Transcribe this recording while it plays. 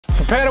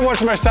Prepare to watch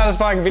the most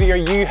satisfying video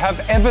you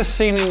have ever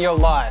seen in your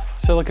life.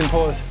 Silicone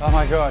pours, oh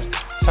my God,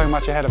 so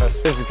much ahead of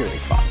us. This is gonna be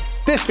fun.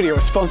 This video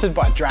is sponsored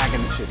by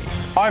Dragon City.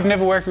 I've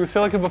never worked with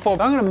silicone before,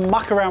 but I'm gonna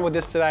muck around with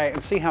this today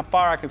and see how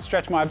far I can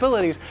stretch my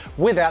abilities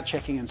without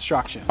checking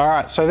instructions. All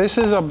right, so this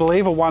is, I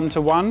believe, a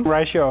 1-to-1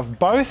 ratio of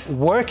both.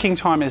 Working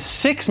time is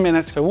 6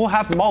 minutes, so we'll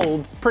have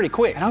molds pretty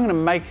quick. And I'm gonna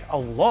make a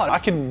lot. I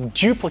can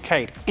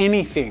duplicate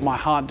anything my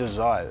heart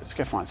desires. Let's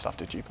go find stuff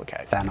to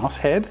duplicate. Thanos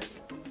head.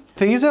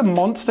 These are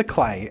monster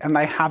clay and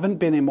they haven't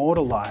been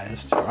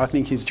immortalized. So I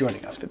think he's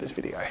joining us for this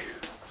video.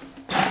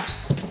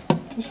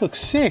 This looks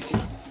sick.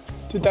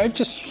 Did Dave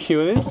just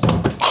hew this?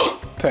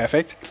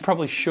 Perfect.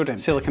 Probably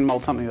shouldn't silicone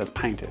mold something that's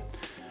painted.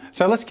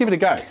 So let's give it a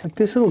go. Like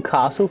this little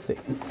castle thing.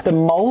 The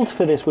mold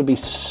for this would be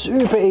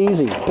super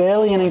easy,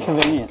 barely an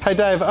inconvenience. Hey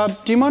Dave,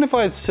 do you mind if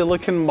I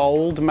silicone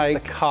mold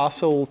make the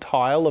castle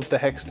tile of the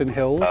Hexton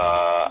Hills?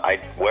 I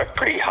worked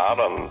pretty hard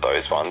on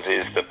those ones.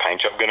 Is the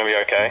paint job gonna be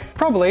okay?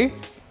 Probably.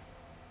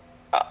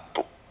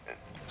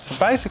 So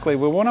basically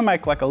we want to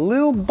make like a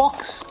little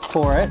box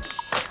for it.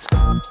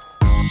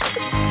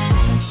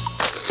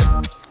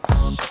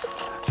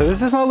 So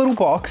this is my little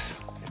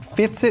box. It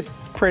fits it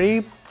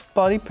pretty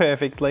bloody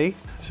perfectly.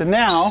 So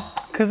now,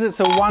 because it's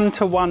a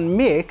 1-to-1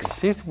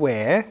 mix, is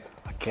where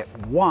I get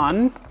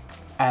one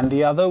and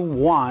the other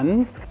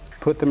one,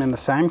 put them in the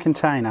same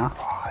container.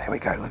 Oh, there we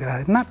go, look at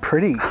that. Isn't that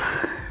pretty?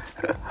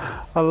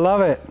 I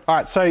love it. All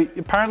right, so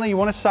apparently you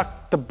want to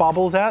suck the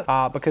bubbles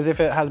out because if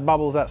it has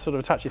bubbles that sort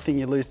of touch your thing,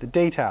 you lose the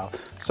detail.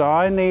 So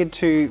I need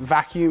to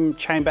vacuum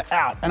chamber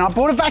out. And I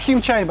bought a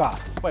vacuum chamber.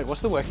 Wait,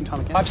 what's the working time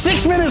again? I have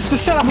 6 minutes to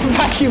set up a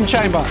vacuum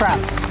chamber. Crap,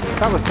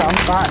 that was dumb.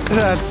 All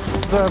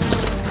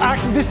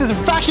right, this is a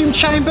vacuum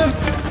chamber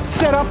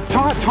setup,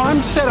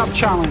 time setup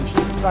challenge.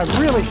 I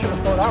really should have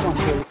thought that one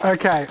too.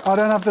 Okay, I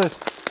don't have to.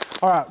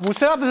 All right, we'll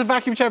set up this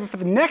vacuum chamber for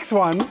the next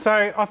one. So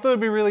I thought it'd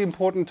be really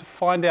important to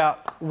find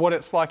out what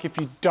it's like if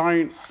you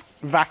don't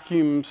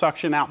vacuum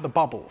suction out the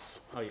bubbles.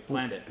 Oh, you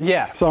planned it?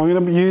 Yeah. So I'm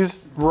gonna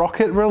use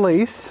rocket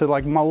release to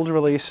like mold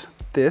release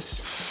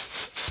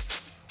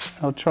this.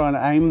 I'll try and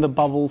aim the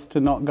bubbles to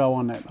not go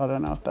on it. I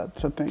don't know if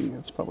that's a thing,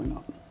 it's probably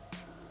not.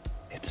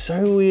 It's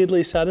so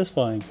weirdly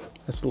satisfying.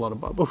 That's a lot of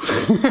bubbles.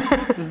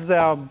 This is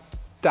our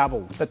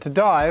dabble. But to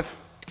dive,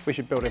 we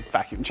should build a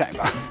vacuum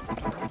chamber.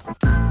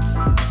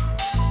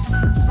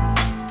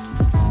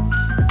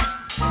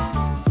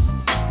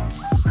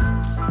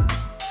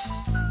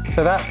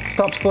 So that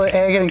stops the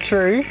air getting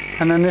through,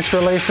 and then this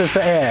releases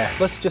the air.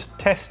 Let's just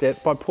test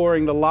it by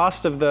pouring the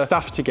last of the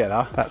stuff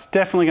together. That's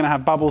definitely gonna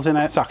have bubbles in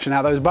it. Suction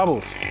out those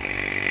bubbles.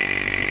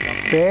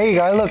 There you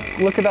go,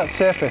 look at that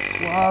surface.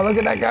 Wow, look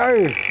at that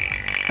go.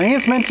 I think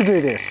it's meant to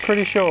do this,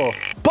 pretty sure.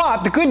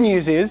 But the good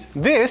news is,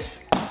 this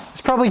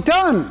is probably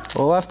done.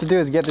 All I have to do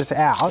is get this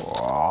out.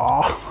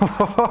 Oh,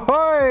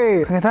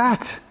 look at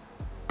that.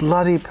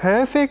 Bloody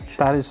perfect.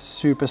 That is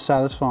super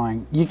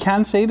satisfying. You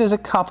can see there's a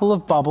couple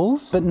of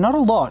bubbles, but not a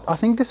lot. I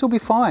think this will be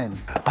fine.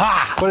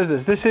 What is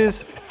this? This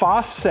is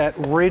fast set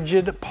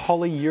rigid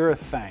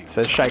polyurethane. It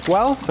says shake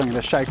well, so I'm gonna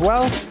shake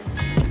well.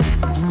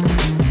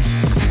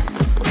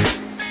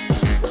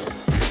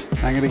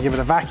 I'm gonna give it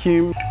a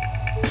vacuum.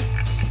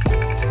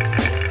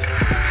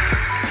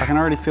 I can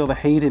already feel the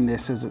heat in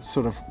this as it's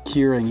sort of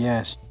curing,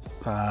 yes.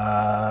 It's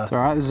all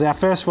right, this is our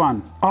first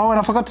one. Oh, and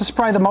I forgot to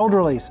spray the mold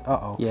release.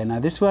 Uh-oh. Yeah, no,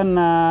 this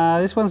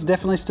one's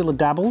definitely still a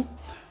dabble.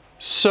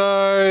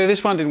 So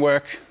this one didn't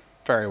work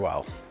very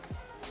well.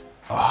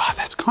 Oh,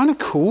 that's kind of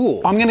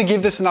cool. I'm gonna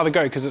give this another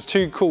go because it's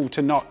too cool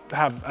to not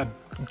have a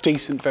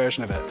decent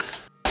version of it.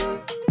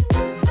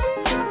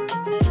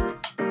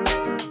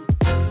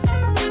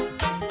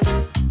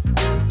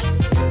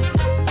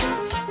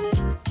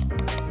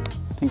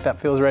 I think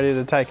that feels ready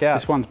to take out.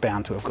 This one's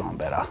bound to have gone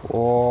better.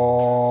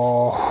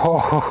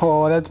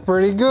 Oh, that's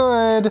pretty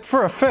good.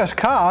 For a first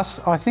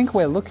cast, I think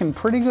we're looking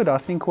pretty good. I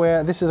think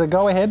this is a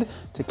go-ahead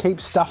to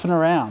keep stuffing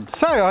around.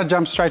 So I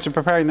jumped straight to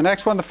preparing the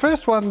next one. The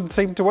first one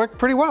seemed to work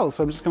pretty well,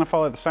 so I'm just gonna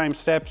follow the same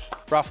steps,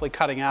 roughly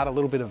cutting out a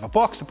little bit of a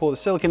box to pour the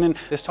silicone in.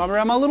 This time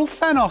around, my little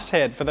Thanos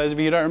head. For those of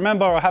you who don't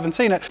remember or haven't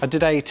seen it, I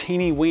did a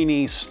teeny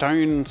weeny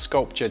stone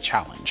sculpture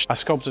challenge. I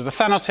sculpted a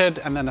Thanos head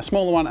and then a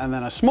smaller one and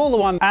then a smaller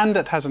one, and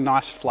it has a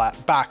nice flat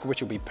back,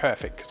 which will be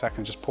perfect because I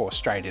can just pour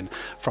straight in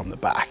from the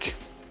back.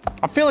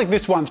 I feel like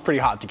this one's pretty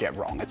hard to get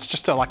wrong. It's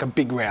just like a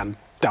big round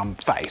dumb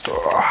face.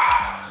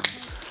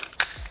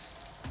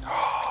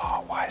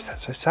 Oh, why is that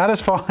so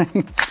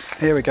satisfying?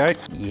 Here we go.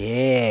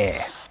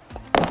 Yeah.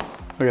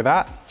 Look at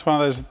that. It's one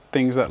of those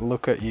things that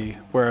look at you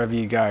wherever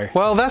you go.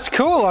 Well, that's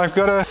cool. I've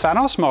got a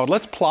Thanos mold.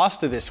 Let's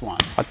plaster this one.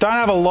 I don't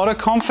have a lot of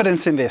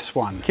confidence in this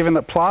one, given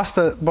that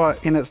plaster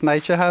in its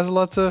nature has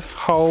lots of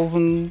holes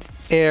and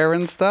air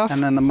and stuff.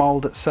 And then the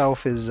mold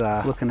itself is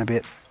looking a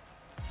bit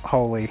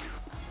holy.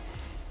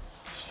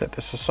 Set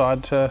this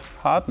aside to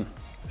harden.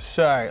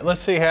 So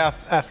let's see how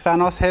our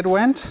Thanos head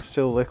went.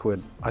 Still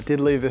liquid. I did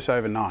leave this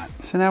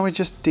overnight. So now we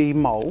just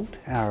demold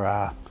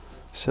our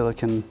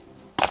silicone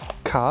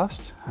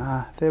cast.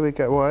 There we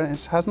go. Well,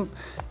 it hasn't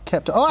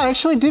kept, oh, I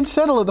actually did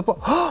settle at the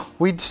bottom.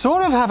 We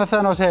sort of have a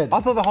Thanos head. I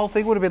thought the whole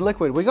thing would have been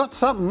liquid. We got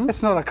something.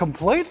 It's not a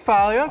complete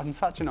failure. I'm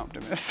such an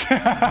optimist.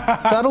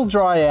 That'll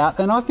dry out,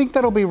 and I think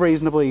that'll be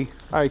reasonably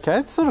okay.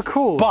 It's sort of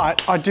cool.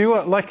 But I do,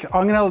 I'm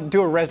gonna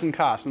do a resin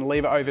cast and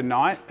leave it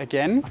overnight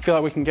again. I feel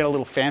like we can get a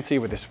little fancy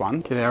with this one.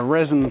 Get our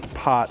resin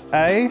part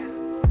A.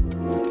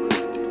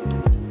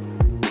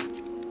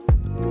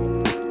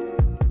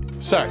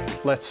 So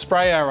let's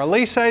spray our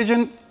release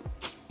agent.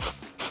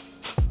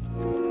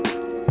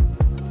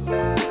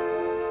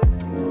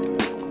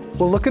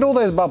 Well, look at all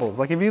those bubbles.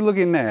 Like if you look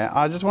in there,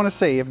 I just want to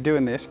see if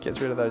doing this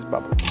gets rid of those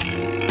bubbles.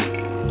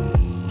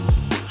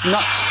 No.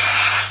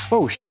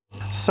 Oh,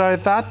 so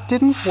that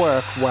didn't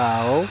work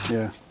well.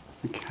 Yeah,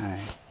 okay.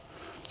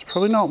 It's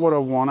probably not what I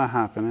want to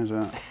happen, is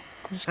it?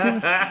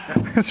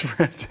 This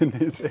resin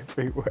is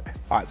everywhere.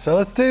 All right, so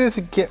let's do this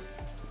again.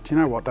 Do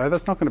you know what though?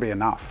 That's not gonna be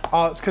enough.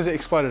 Oh, it's because it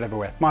exploded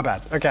everywhere. My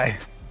bad, okay.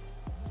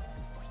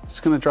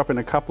 Just gonna drop in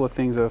a couple of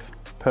things of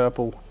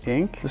purple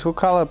ink. This will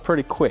color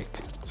pretty quick.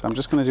 So I'm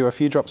just gonna do a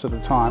few drops at a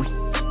time.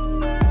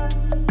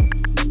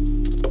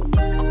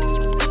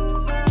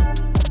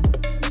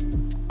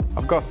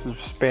 I've got some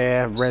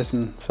spare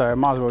resin, so I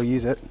might as well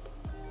use it.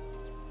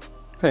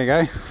 There you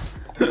go.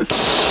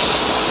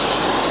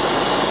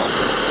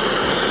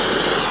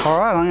 All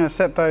right, I'm gonna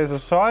set those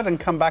aside and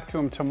come back to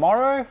them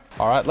tomorrow.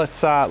 All right,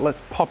 let's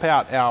pop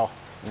out our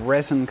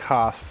resin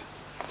cast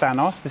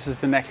Thanos. This is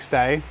the next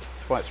day.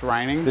 That's why it's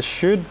raining. This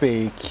should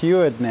be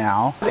cured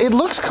now. It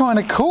looks kind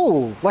of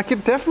cool. Like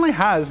it definitely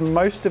has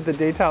most of the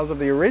details of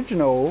the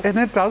original, and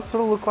it does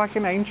sort of look like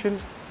an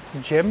ancient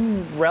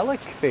gem relic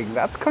thing.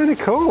 That's kind of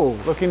cool.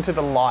 Look into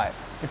the light.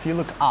 If you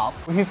look up,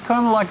 he's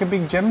kind of like a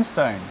big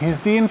gemstone.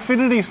 He's the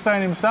Infinity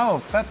Stone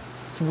himself. That's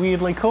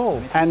weirdly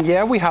cool. And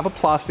yeah, we have a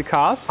plastic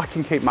cast. I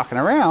can keep mucking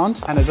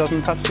around and it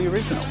doesn't touch the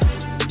original.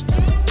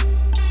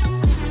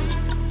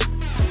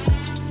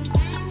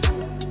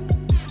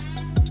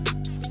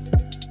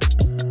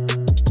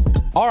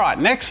 All right,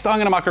 next I'm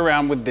gonna muck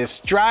around with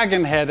this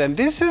dragon head, and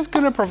this is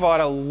gonna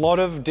provide a lot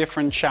of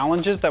different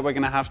challenges that we're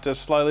gonna have to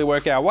slowly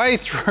work our way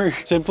through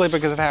simply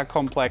because of how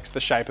complex the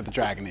shape of the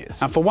dragon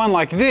is. And for one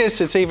like this,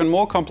 it's even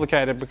more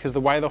complicated because the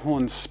way the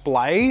horns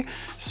splay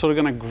is sort of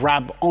gonna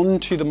grab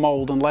onto the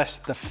mold unless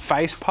the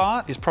face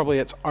part is probably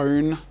its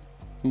own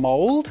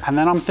mold. And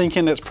then I'm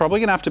thinking it's probably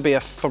gonna have to be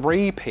a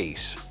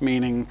 3-piece,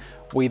 meaning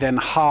we then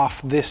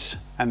half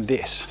this and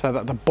this. So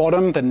that the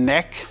bottom, the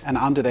neck, and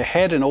under the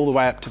head and all the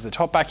way up to the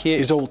top back here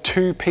is all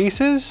 2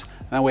 pieces.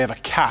 And then we have a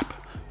cap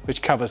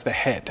which covers the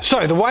head.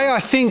 So the way I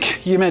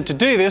think you're meant to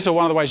do this, or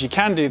one of the ways you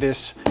can do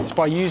this, is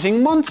by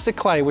using monster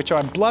clay, which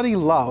I bloody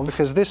love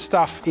because this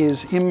stuff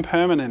is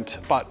impermanent,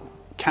 but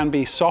can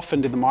be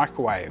softened in the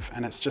microwave,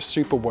 and it's just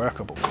super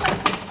workable.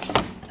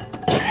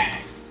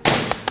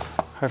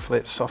 Hopefully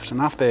it's soft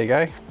enough, there you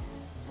go.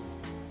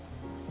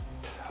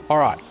 All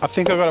right, I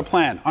think I've got a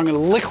plan. I'm gonna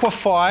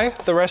liquefy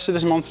the rest of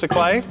this monster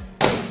clay.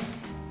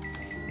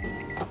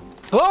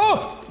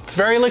 Oh, it's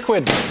very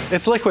liquid.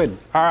 It's liquid.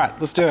 All right,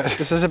 let's do it.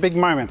 This is a big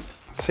moment.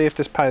 Let's see if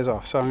this pays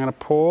off. So I'm gonna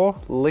pour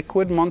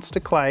liquid monster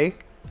clay.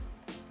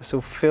 This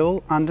will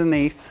fill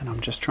underneath, and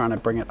I'm just trying to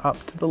bring it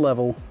up to the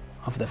level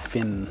of the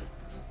fin.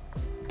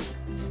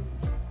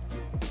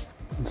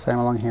 And same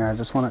along here, I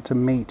just want it to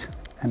meet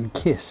and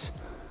kiss.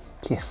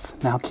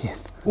 Kith, now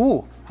kith.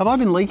 Ooh, have I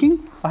been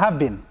leaking? I have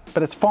been,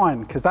 but it's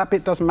fine because that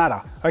bit doesn't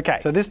matter. Okay,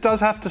 so this does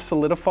have to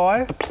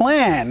solidify. The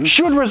plan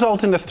should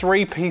result in a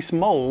 3-piece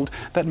mold.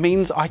 That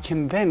means I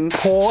can then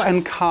pour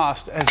and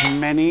cast as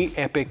many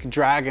epic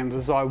dragons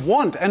as I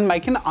want and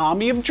make an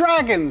army of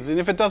dragons. And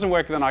if it doesn't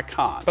work, then I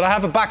can't. But I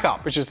have a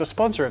backup, which is the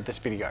sponsor of this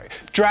video,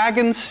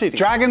 Dragon City.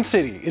 Dragon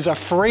City is a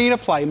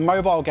free-to-play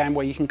mobile game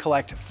where you can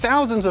collect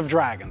thousands of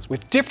dragons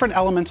with different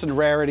elements and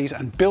rarities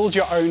and build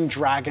your own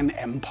dragon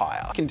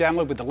empire. You can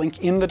download with the link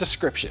in the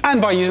description.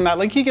 And by using that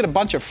link, you get a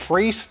bunch of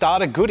free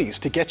starter goodies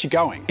to get you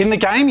going. In the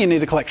game, you need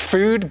to collect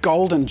food,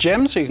 gold, and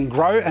gems so you can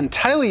grow and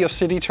tailor your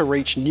city to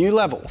reach new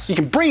levels. You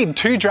can breed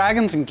 2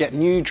 dragons and get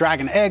new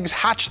dragon eggs,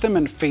 hatch them,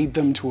 and feed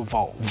them to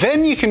evolve.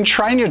 Then you can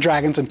train your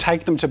dragons and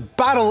take them to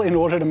battle in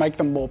order to make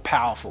them more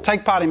powerful.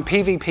 Take part in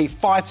PvP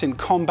fights in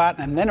combat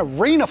and then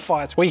arena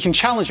fights where you can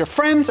challenge your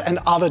friends and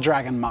other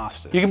dragon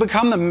masters. You can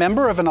become a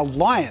member of an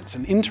alliance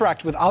and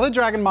interact with other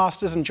dragon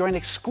masters and join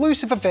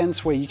exclusive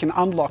events where you can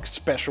unlock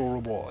special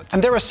rewards.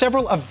 And there are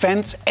several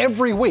events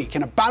every week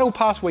in a battle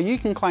pass where you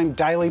can claim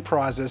daily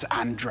prizes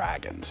and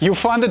dragons. You'll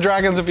find the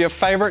dragons of your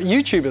favorite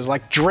YouTubers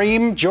like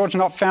Dream, George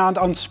Not Found,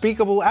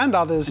 Unspeakable, and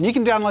others, and you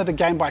can download the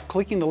game by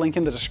clicking the link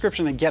in the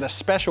description and get a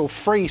special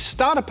free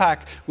starter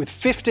pack with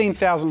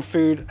 15,000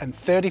 food and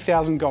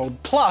 30,000 gold,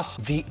 plus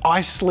the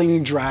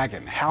Iceling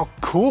Dragon. How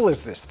cool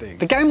is this thing?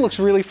 The game looks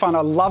really fun.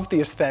 I love the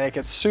aesthetic.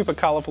 It's super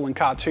colorful and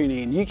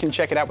cartoony, and you can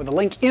check it out with the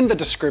link in the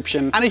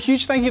description. And a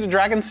huge thank you to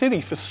Dragon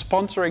City for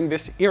sponsoring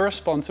this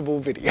irresponsible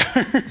video.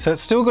 So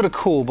it's still got a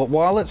cool, but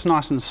while it's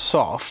nice and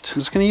soft, I'm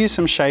just gonna use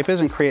some shapers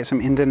and create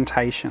some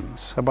indentations.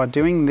 So by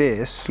doing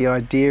this, the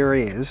idea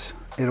is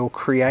it'll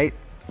create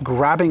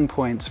grabbing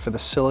points for the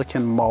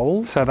silicone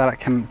mold so that it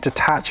can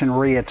detach and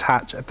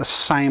reattach at the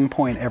same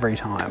point every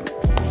time.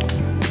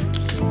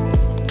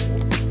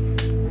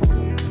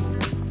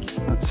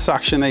 Let's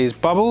suction these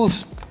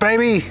bubbles,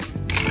 baby.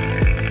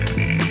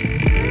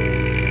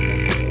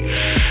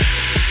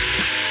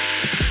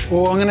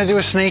 Oh, I'm gonna do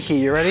a sneaky,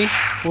 you ready?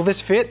 Will this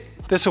fit?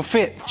 This'll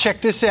fit,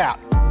 check this out.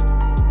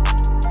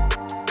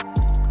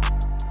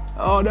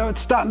 Oh no,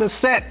 it's starting to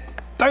set.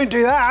 Don't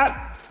do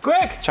that.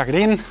 Quick, chuck it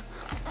in.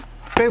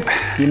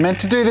 Boop. You meant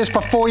to do this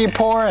before you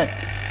pour it,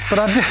 but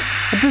I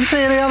didn't see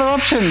any other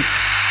options.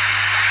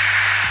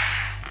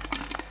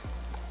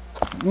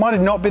 Might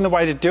have not been the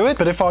way to do it,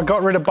 but if I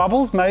got rid of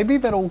bubbles, maybe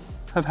that'll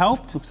have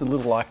helped. Looks a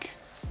little like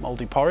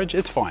moldy porridge,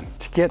 it's fine.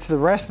 To get to the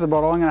rest of the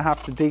bottle, I'm gonna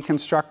have to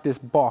deconstruct this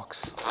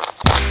box.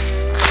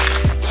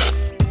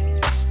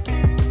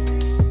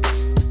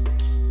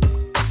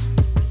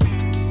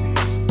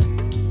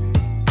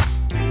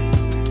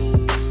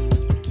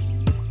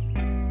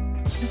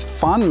 This is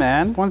fun,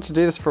 man. Wanted to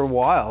do this for a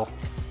while.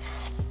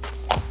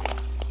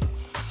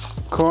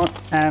 Cool,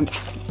 and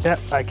yeah,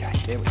 okay,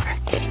 here we go.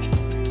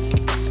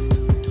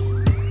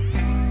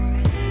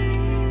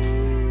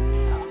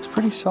 That looks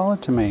pretty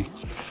solid to me.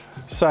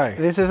 So,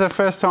 this is the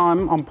first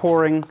time I'm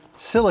pouring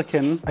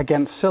silicone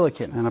against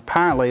silicone, and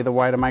apparently the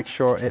way to make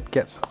sure it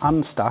gets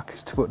unstuck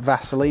is to put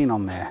Vaseline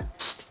on there.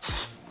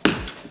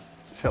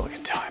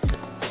 Silicone time.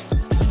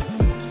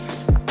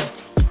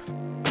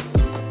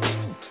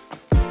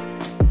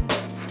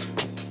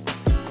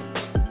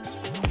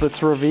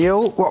 Let's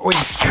reveal what we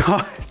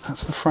got.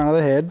 That's the front of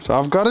the head. So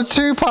I've got a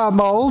 2-part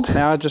mold.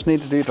 Now I just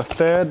need to do the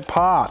 3rd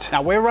part.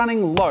 Now we're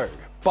running low,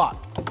 but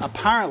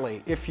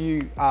apparently if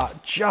you are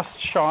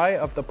just shy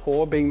of the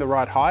pour being the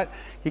right height,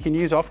 you can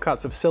use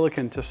offcuts of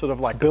silicone to sort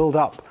of like build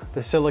up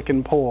the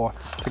silicone pour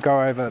to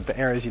go over the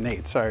areas you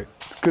need. So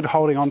it's good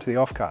holding on to the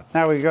offcuts.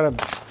 Now we've got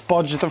to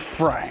bodge the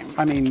frame.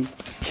 I mean,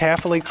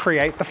 carefully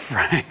create the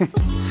frame.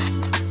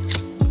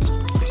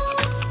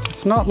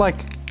 It's not like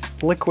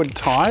liquid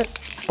tight,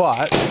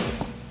 but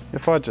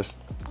if I just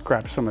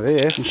grab some of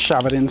this and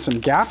shove it in some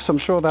gaps, I'm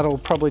sure that'll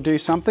probably do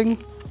something.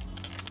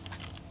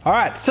 All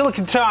right,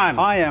 silicone time.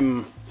 I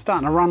am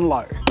starting to run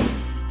low.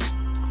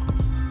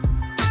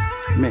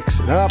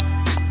 Mix it up.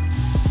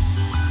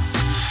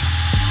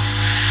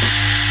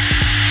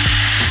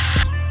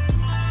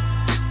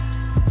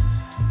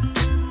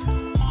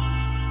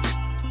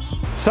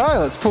 So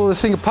let's pull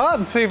this thing apart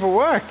and see if it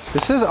works.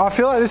 I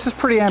feel like this is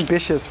pretty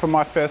ambitious for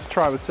my first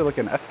try with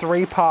silicone. A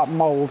 3-part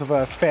mold of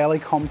a fairly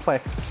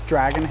complex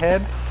dragon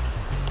head.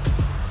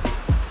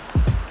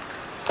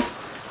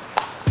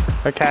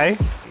 Okay.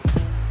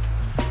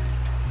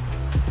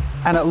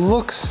 And it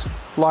looks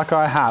like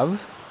I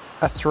have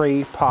a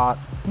 3-part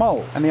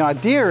mold. And the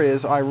idea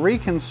is I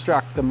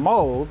reconstruct the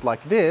mold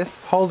like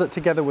this, hold it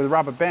together with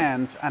rubber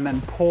bands, and then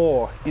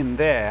pour in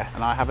there,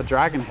 and I have a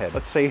dragon head.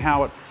 Let's see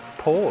how it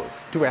pours.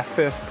 Do our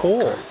first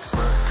pour.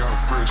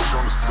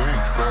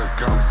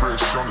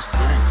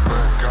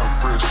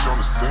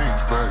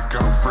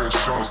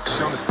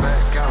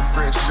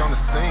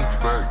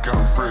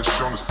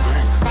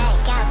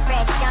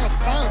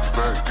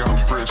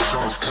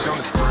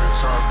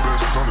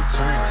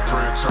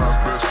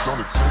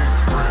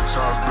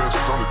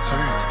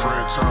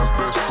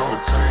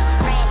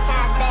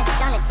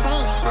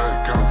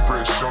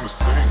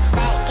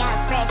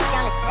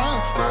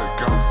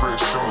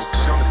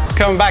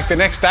 Coming back the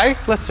next day,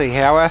 let's see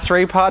how our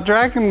 3-part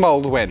dragon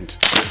mold went.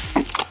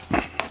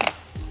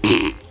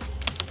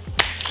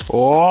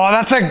 Oh,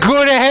 that's a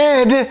good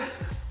head.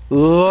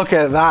 Look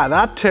at that,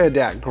 that turned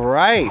out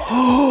great.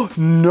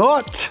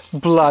 Not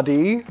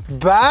bloody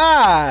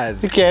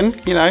bad. Again,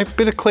 you know,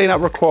 bit of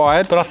cleanup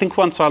required, but I think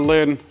once I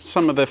learn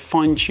some of the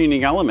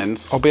fine-tuning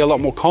elements, I'll be a lot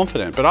more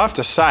confident. But I have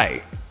to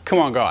say, come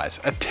on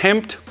guys,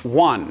 attempt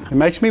 1. It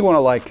makes me want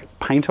to like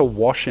paint a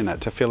wash in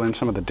it to fill in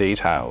some of the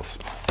details.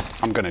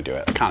 I'm gonna do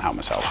it, I can't help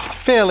myself. It's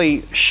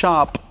fairly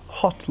sharp,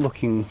 hot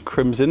looking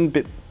crimson,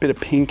 bit of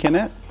pink in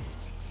it.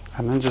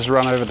 And then just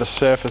run over the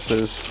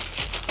surfaces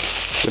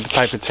with the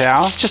paper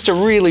towel. Just a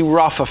really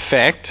rough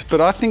effect,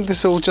 but I think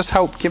this will just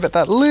help give it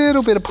that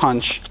little bit of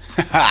punch.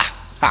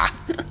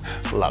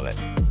 Love it.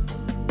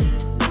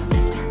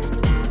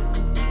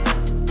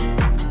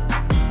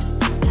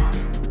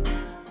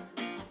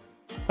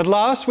 At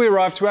last, we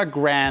arrived to our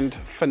grand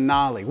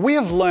finale. We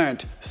have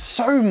learnt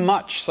so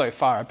much so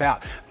far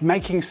about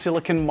making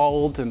silicone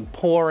molds and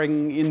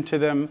pouring into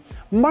them,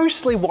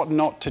 mostly what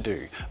not to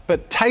do.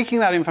 But taking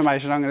that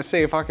information, I'm going to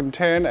see if I can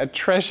turn a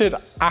treasured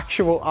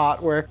actual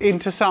artwork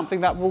into something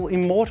that will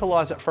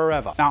immortalize it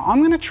forever. Now, I'm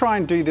going to try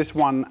and do this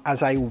one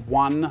as a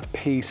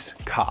 1-piece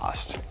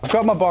cast. I've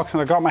got my box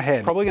and I've got my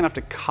head. Probably going to have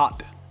to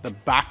cut the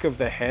back of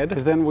the head,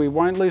 because then we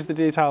won't lose the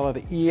detail of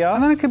the ear.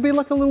 And then it could be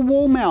like a little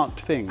wall mount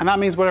thing. And that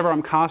means whatever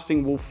I'm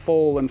casting will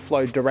fall and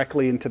flow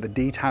directly into the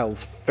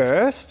details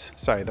first.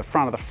 So the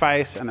front of the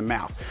face and the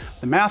mouth.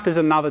 The mouth is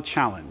another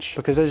challenge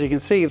because as you can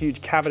see, a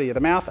huge cavity of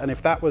the mouth. And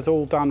if that was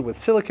all done with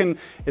silicone,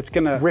 it's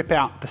gonna rip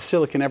out the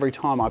silicone every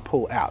time I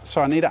pull out.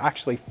 So I need to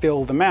actually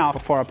fill the mouth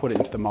before I put it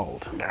into the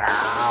mold.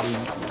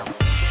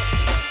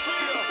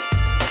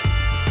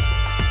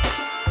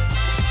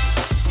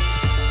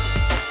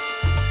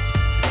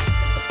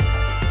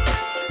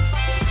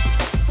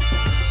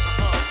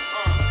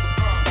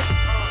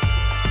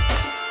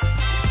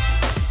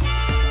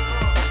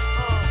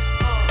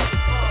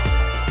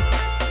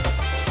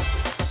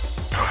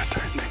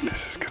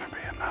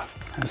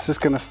 This is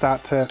going to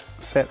start to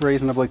set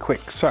reasonably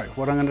quick. So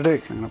what I'm going to do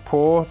is I'm going to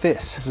pour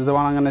this. This is the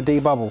one I'm going to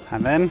debubble.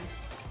 And then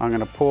I'm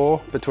going to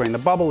pour between the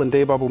bubble and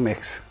debubble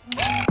mix.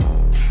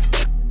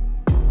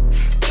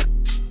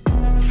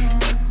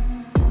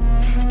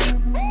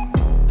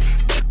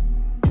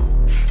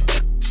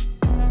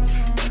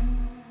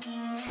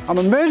 I'm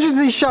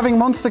emergency shoving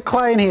monster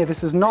clay in here.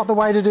 This is not the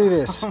way to do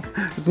this.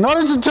 It's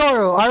not a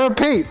tutorial. I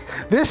repeat,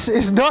 this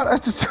is not a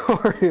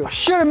tutorial. I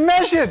should have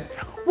measured.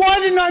 Why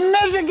didn't I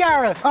measure,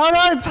 Gareth? Oh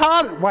no, it's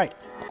hard. Wait,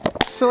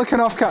 silicone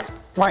offcuts.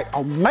 Wait,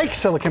 I'll make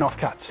silicone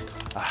offcuts.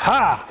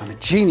 Aha, I'm a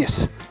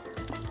genius.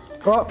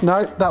 Oh,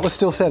 no, that was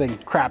still setting.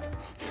 Crap.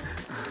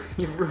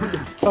 You've ruined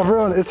it. I've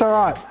ruined it, it's all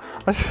right.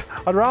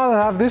 I'd rather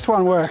have this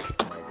one work.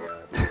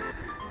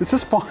 This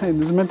is fine,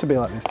 this is meant to be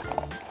like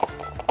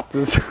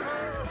this.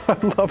 I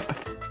love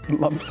the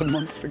lumps of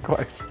monster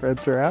clay spread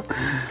throughout.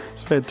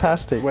 It's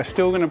fantastic. We're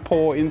still gonna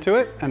pour into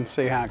it and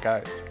see how it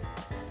goes.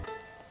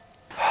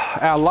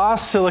 Our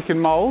last silicone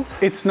mold,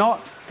 it's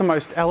not the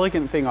most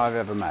elegant thing I've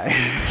ever made,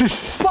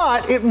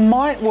 but it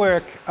might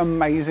work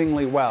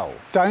amazingly well.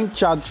 Don't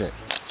judge it.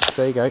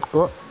 There you go.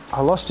 Oh,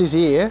 I lost his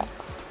ear,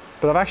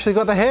 but I've actually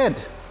got the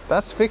head.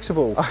 That's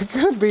fixable. I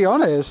gotta be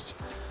honest,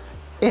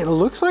 it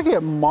looks like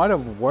it might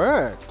have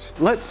worked.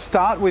 Let's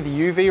start with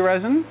UV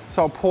resin.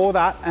 So I'll pour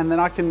that and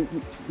then I can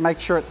make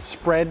sure it's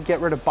spread,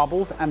 get rid of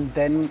bubbles, and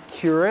then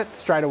cure it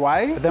straight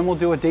away. But then we'll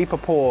do a deeper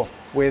pour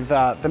with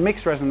the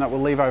mixed resin that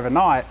we'll leave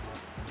overnight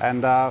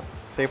and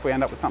see if we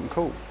end up with something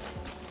cool.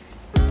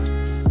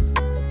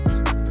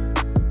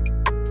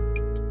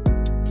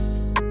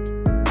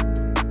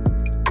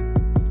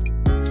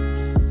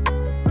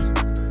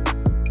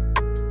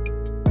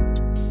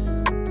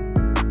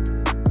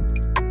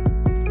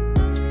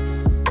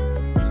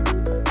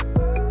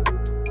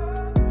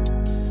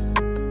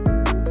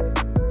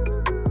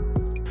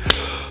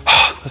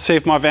 Let's see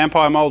if my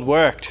vampire mold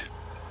worked.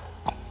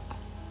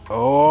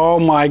 Oh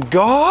my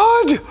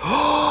God!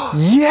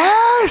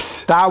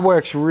 Yes! That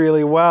works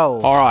really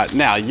well. All right,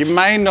 now you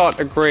may not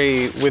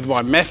agree with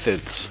my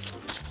methods,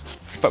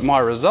 but my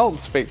results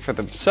speak for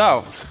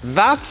themselves.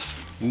 That's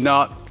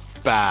not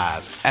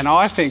bad. And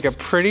I think a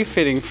pretty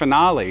fitting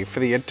finale for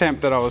the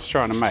attempt that I was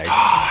trying to make. Oh,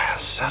 how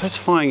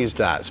satisfying is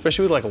that?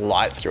 Especially with like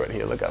light through it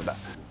here, look at that.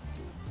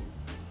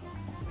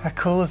 How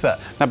cool is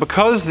that? Now,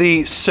 because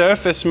the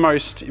surface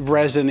most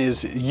resin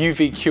is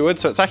UV cured,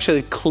 so it's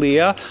actually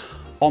clear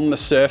on the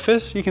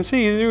surface, you can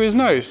see through his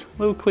nose,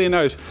 little clear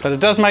nose. But it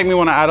does make me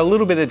want to add a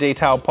little bit of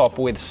detail pop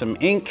with some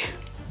ink.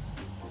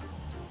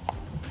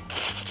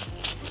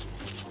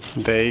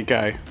 There you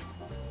go.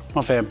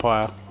 My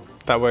vampire.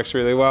 That works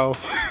really well.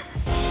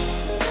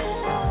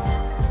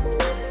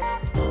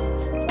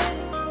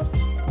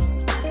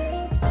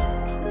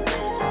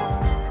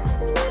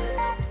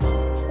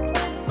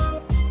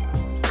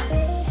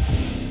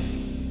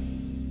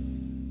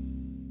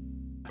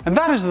 And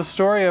that is the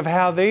story of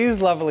how these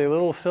lovely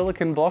little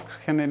silicone blocks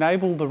can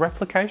enable the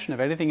replication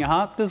of anything your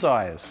heart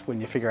desires when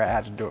you figure out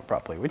how to do it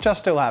properly, which I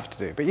still have to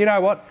do. But you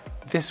know what?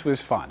 This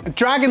was fun.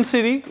 Dragon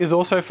City is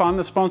also fun,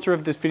 the sponsor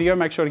of this video.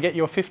 Make sure to get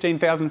your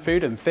 15,000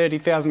 food and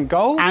 30,000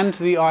 gold and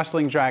the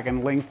Iceling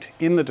Dragon linked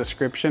in the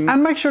description.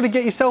 And make sure to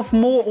get yourself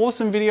more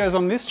awesome videos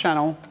on this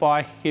channel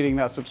by hitting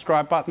that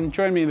subscribe button.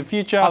 Join me in the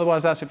future.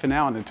 Otherwise, that's it for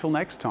now, and until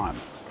next time,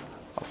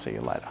 I'll see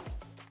you later.